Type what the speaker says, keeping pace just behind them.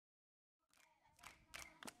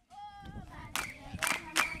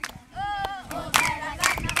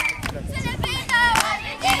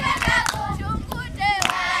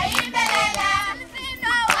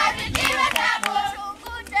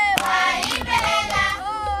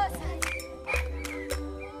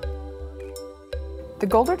The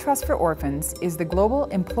Golder Trust for Orphans is the global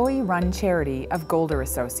employee-run charity of Golder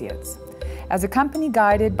Associates. As a company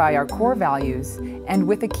guided by our core values, and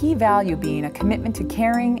with a key value being a commitment to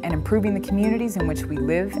caring and improving the communities in which we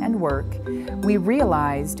live and work, we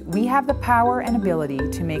realized we have the power and ability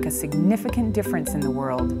to make a significant difference in the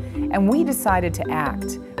world, and we decided to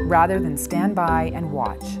act rather than stand by and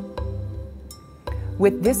watch.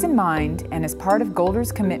 With this in mind, and as part of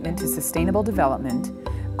Golder's commitment to sustainable development,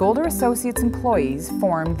 Golder Associates employees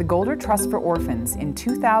formed the Golder Trust for Orphans in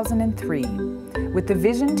 2003 with the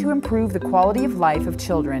vision to improve the quality of life of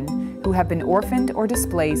children who have been orphaned or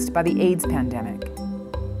displaced by the AIDS pandemic.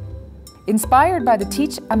 Inspired by the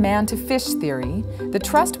Teach a Man to Fish theory, the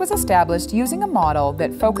Trust was established using a model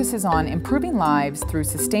that focuses on improving lives through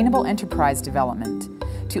sustainable enterprise development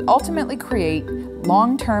to ultimately create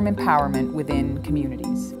long-term empowerment within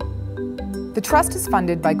communities. The Trust is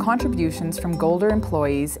funded by contributions from Golder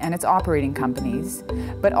employees and its operating companies,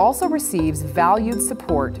 but also receives valued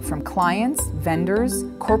support from clients, vendors,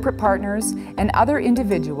 corporate partners, and other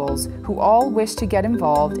individuals who all wish to get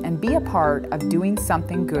involved and be a part of doing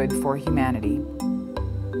something good for humanity.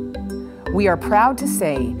 We are proud to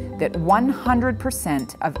say that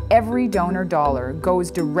 100% of every donor dollar goes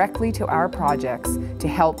directly to our projects to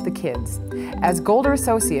help the kids, as Golder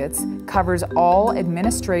Associates covers all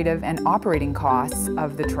administrative and operating costs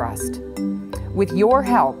of the Trust. With your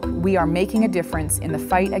help, we are making a difference in the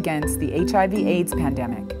fight against the HIV/AIDS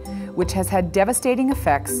pandemic, which has had devastating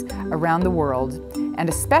effects around the world, and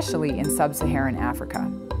especially in sub-Saharan Africa.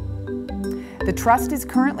 The Trust is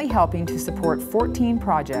currently helping to support 14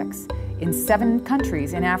 projects in 7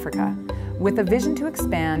 countries in Africa, with a vision to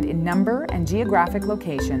expand in number and geographic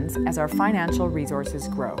locations as our financial resources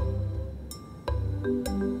grow.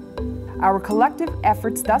 Our collective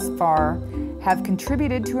efforts thus far have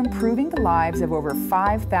contributed to improving the lives of over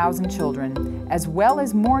 5,000 children, as well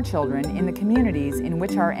as more children in the communities in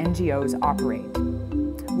which our NGOs operate.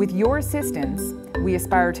 With your assistance, we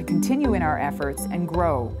aspire to continue in our efforts and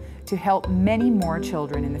grow to help many more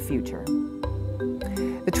children in the future.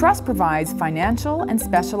 The Trust provides financial and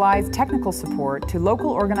specialized technical support to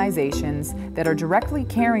local organizations that are directly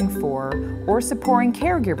caring for or supporting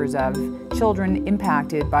caregivers of children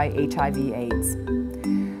impacted by HIV/AIDS.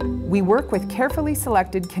 We work with carefully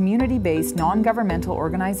selected community-based non-governmental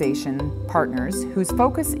organization partners whose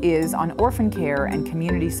focus is on orphan care and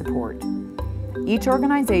community support. Each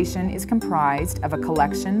organization is comprised of a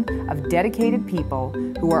collection of dedicated people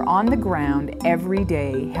who are on the ground every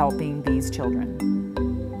day helping these children.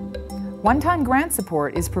 One-time grant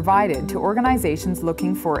support is provided to organizations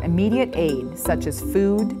looking for immediate aid such as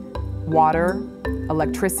food, water,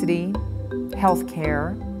 electricity, health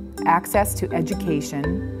care, access to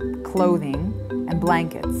education, clothing, and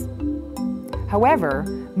blankets. However,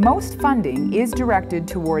 most funding is directed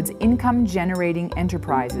towards income-generating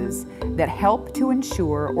enterprises that help to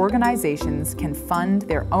ensure organizations can fund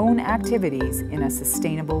their own activities in a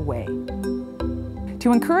sustainable way.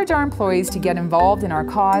 To encourage our employees to get involved in our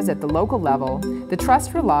cause at the local level, the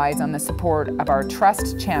Trust relies on the support of our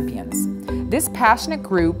Trust Champions. This passionate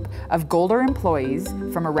group of Golder employees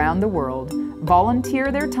from around the world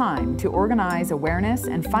volunteer their time to organize awareness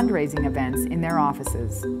and fundraising events in their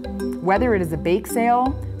offices. Whether it is a bake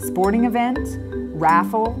sale, sporting event,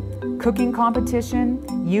 raffle, cooking competition,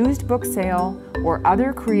 used book sale, or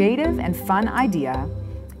other creative and fun idea,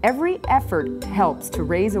 every effort helps to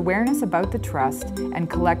raise awareness about the Trust and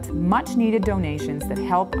collect much-needed donations that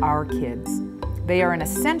help our kids. They are an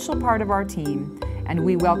essential part of our team, and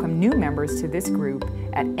we welcome new members to this group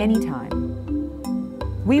at any time.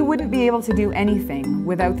 We wouldn't be able to do anything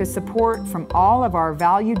without the support from all of our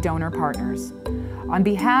valued donor partners. On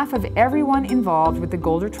behalf of everyone involved with the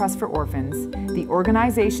Golder Trust for Orphans, the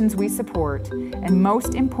organizations we support, and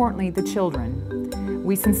most importantly, the children,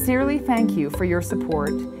 we sincerely thank you for your support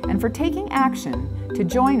and for taking action to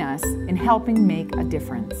join us in helping make a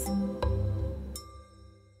difference.